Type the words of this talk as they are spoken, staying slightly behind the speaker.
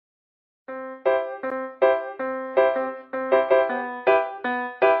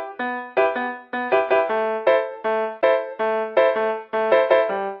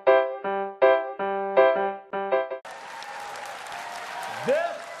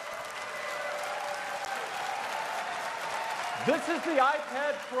This is the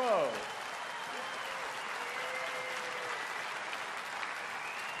iPad Pro.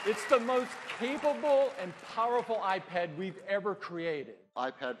 It's the most capable and powerful iPad we've ever created.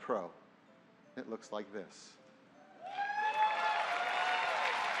 iPad Pro. It looks like this.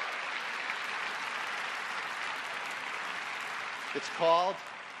 It's called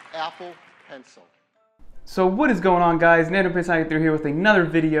Apple Pencil. So what is going on, guys? NanoPrince through here with another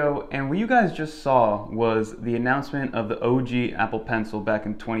video, and what you guys just saw was the announcement of the OG Apple Pencil back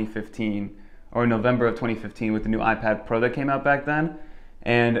in 2015, or November of 2015, with the new iPad Pro that came out back then.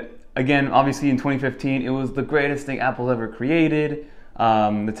 And again, obviously in 2015, it was the greatest thing Apple's ever created.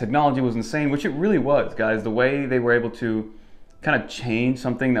 The technology was insane, which it really was, guys. The way they were able to kind of change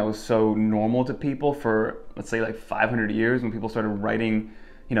something that was so normal to people for, let's say, like 500 years, when people started writing,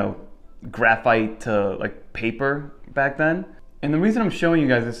 you know, graphite to like paper back then. And the reason I'm showing you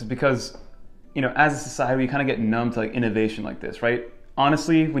guys this is because, you know, as a society, we kind of get numb to like innovation like this, right?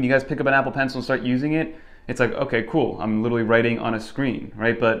 Honestly, when you guys pick up an Apple Pencil and start using it, it's like, okay, cool, I'm literally writing on a screen,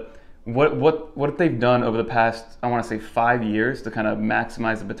 right? But what they've done over the past, I want to say 5 years, to kind of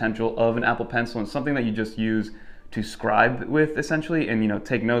maximize the potential of an Apple Pencil and something that you just use to scribe with, essentially, and, you know,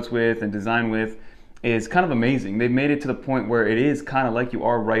 take notes with and design with, is kind of amazing. They've made it to the point where it is kind of like you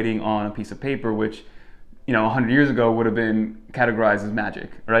are writing on a piece of paper, which, you know, 100 years ago would have been categorized as magic,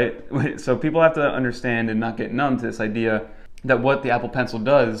 right? So people have to understand and not get numb to this idea that what the Apple Pencil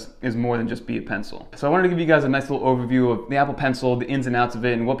does is more than just be a pencil. So I wanted to give you guys a nice little overview of the Apple Pencil, the ins and outs of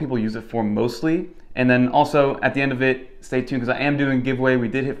it, and what people use it for mostly. And then also at the end of it, stay tuned, because I am doing a giveaway. We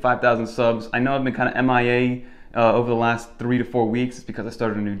did hit 5,000 subs. I know I've been kind of MIA over the last 3 to 4 weeks. It's because I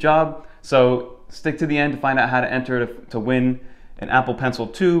started a new job. So stick to the end to find out how to enter to win an Apple Pencil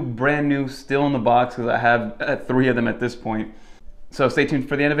 2, brand new, still in the box, because I have 3 of them at this point. So stay tuned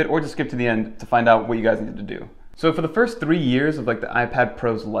for the end of it, or just skip to the end to find out what you guys need to do. So for the first 3 years of like the iPad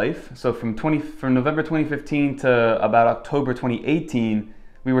Pro's life, so from November 2015 to about October 2018,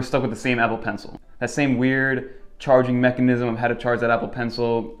 we were stuck with the same Apple Pencil. That same weird charging mechanism of how to charge that Apple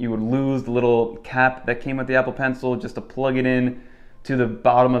Pencil. You would lose the little cap that came with the Apple Pencil just to plug it in to the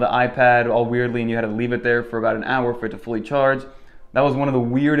bottom of the iPad all weirdly, and you had to leave it there for about an hour for it to fully charge. That was one of the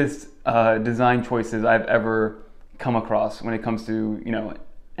weirdest design choices I've ever come across when it comes to, you know,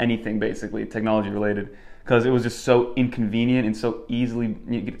 anything basically technology related, because it was just so inconvenient and so easily,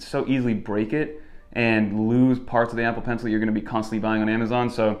 you could so easily break it and lose parts of the Apple Pencil you're going to be constantly buying on Amazon.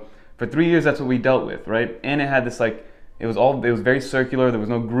 So for 3 years, that's what we dealt with, right? And it had this like, it was very circular, there was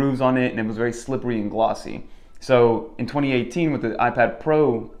no grooves on it, and it was very slippery and glossy. So in 2018, with the iPad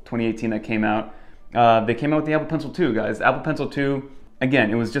Pro 2018 that came out, they came out with the Apple Pencil 2, guys. The Apple Pencil 2, again,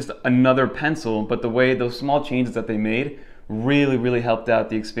 it was just another pencil, but the way those small changes that they made really, really helped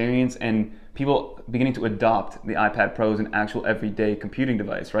out the experience, and people beginning to adopt the iPad Pro as an actual everyday computing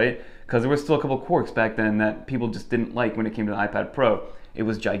device, right? Because there were still a couple of quirks back then that people just didn't like when it came to the iPad Pro. It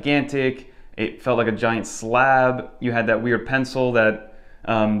was gigantic. It felt like a giant slab. You had that weird pencil that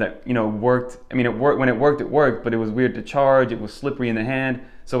you know, worked. I mean, it worked when it worked, but it was weird to charge. It was slippery in the hand.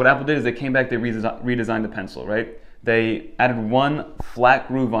 So what Apple did is they came back, they redesigned the pencil, right? They added one flat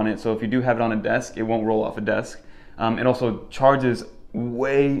groove on it, so if you do have it on a desk, it won't roll off a desk. It also charges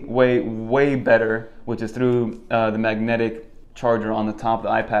way better, which is through the magnetic charger on the top of the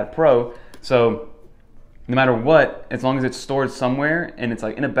iPad Pro. So no matter what, as long as it's stored somewhere and it's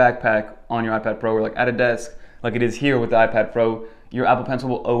like in a backpack on your iPad Pro, or like at a desk, like it is here with the iPad Pro, your Apple Pencil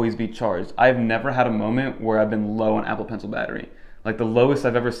will always be charged. I've never had a moment where I've been low on Apple Pencil battery. Like the lowest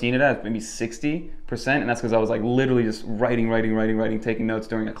I've ever seen it at is maybe 60%, and that's because I was like literally just writing, taking notes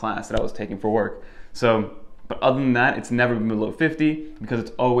during a class that I was taking for work. So, but other than that, it's never been below 50, because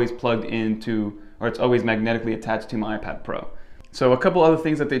it's always plugged into, or it's always magnetically attached to my iPad Pro. So a couple other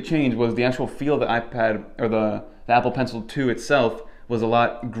things that they changed was the actual feel of the iPad, or the Apple Pencil 2 itself was a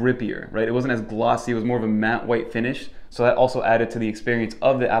lot grippier, right? It wasn't as glossy, it was more of a matte white finish. So that also added to the experience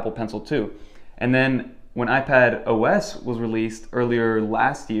of the Apple Pencil 2. And then when iPad OS was released earlier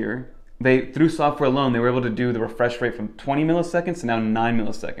last year, through software alone, they were able to do the refresh rate from 20 milliseconds to now 9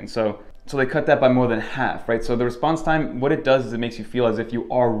 milliseconds. So they cut that by more than half, right? So the response time, what it does is it makes you feel as if you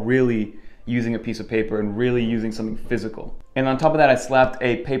are really using a piece of paper and really using something physical. And on top of that, I slapped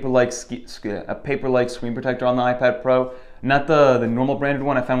a paper-like screen protector on the iPad Pro. Not the normal branded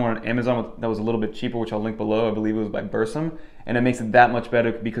one. I found one on Amazon that was a little bit cheaper, which I'll link below. I believe it was by Bursum. And it makes it that much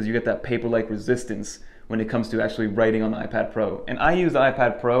better because you get that paper-like resistance when it comes to actually writing on the iPad Pro. And I use the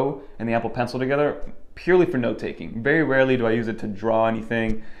iPad Pro and the Apple Pencil together purely for note-taking. Very rarely do I use it to draw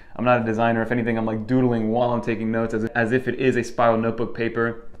anything. I'm not a designer. If anything, I'm like doodling while I'm taking notes as if it is a spiral notebook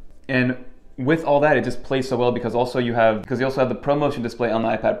paper. And with all that, it just plays so well because you also have the ProMotion display on the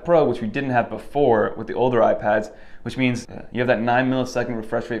iPad Pro, which we didn't have before with the older iPads, which means you have that 9 millisecond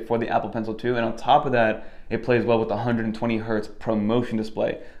refresh rate for the Apple Pencil 2, and on top of that, it plays well with the 120 hertz ProMotion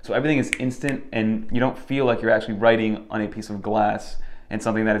display. So everything is instant, and you don't feel like you're actually writing on a piece of glass and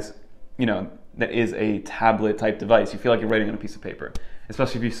something that is, that is a tablet type device. You feel like you're writing on a piece of paper,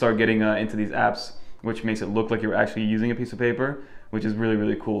 especially if you start getting into these apps, which makes it look like you're actually using a piece of paper, which is really,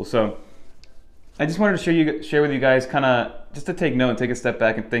 really cool. So I just wanted to share with you guys, kind of just to take note and take a step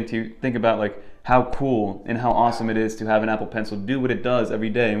back and think about like how cool and how awesome it is to have an Apple Pencil do what it does every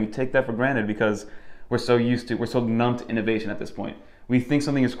day. And we take that for granted because we're so numb to innovation at this point. We think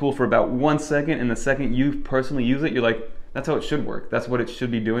something is cool for about 1 second, and the second you personally use it, you're like, that's how it should work. That's what it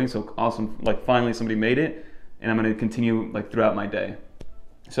should be doing. So awesome, like finally somebody made it, and I'm gonna continue like throughout my day.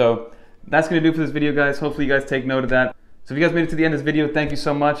 So that's gonna do for this video, guys. Hopefully you guys take note of that. So if you guys made it to the end of this video, thank you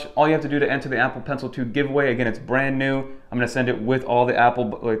so much. All you have to do to enter the Apple Pencil 2 giveaway, again, it's brand new. I'm gonna send it with all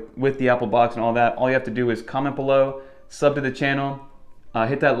the with the Apple box and all that. All you have to do is comment below, sub to the channel,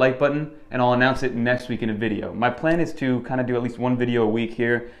 hit that like button, and I'll announce it next week in a video. My plan is to kind of do at least 1 video a week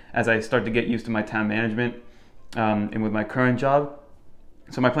here as I start to get used to my time management and with my current job.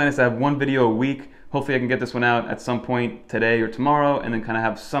 So my plan is to have 1 video a week. Hopefully I can get this one out at some point today or tomorrow, and then kind of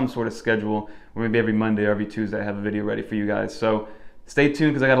have some sort of schedule where maybe every Monday or every Tuesday I have a video ready for you guys. So stay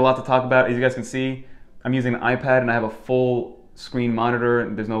tuned because I got a lot to talk about. As you guys can see, I'm using an iPad and I have a full screen monitor.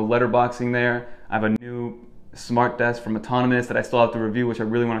 There's no letterboxing there. I have a new smart desk from Autonomous that I still have to review, which I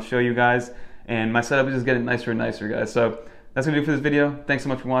really want to show you guys. And my setup is just getting nicer and nicer, guys. So that's going to do it for this video. Thanks so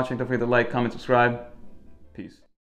much for watching. Don't forget to like, comment, subscribe. Peace.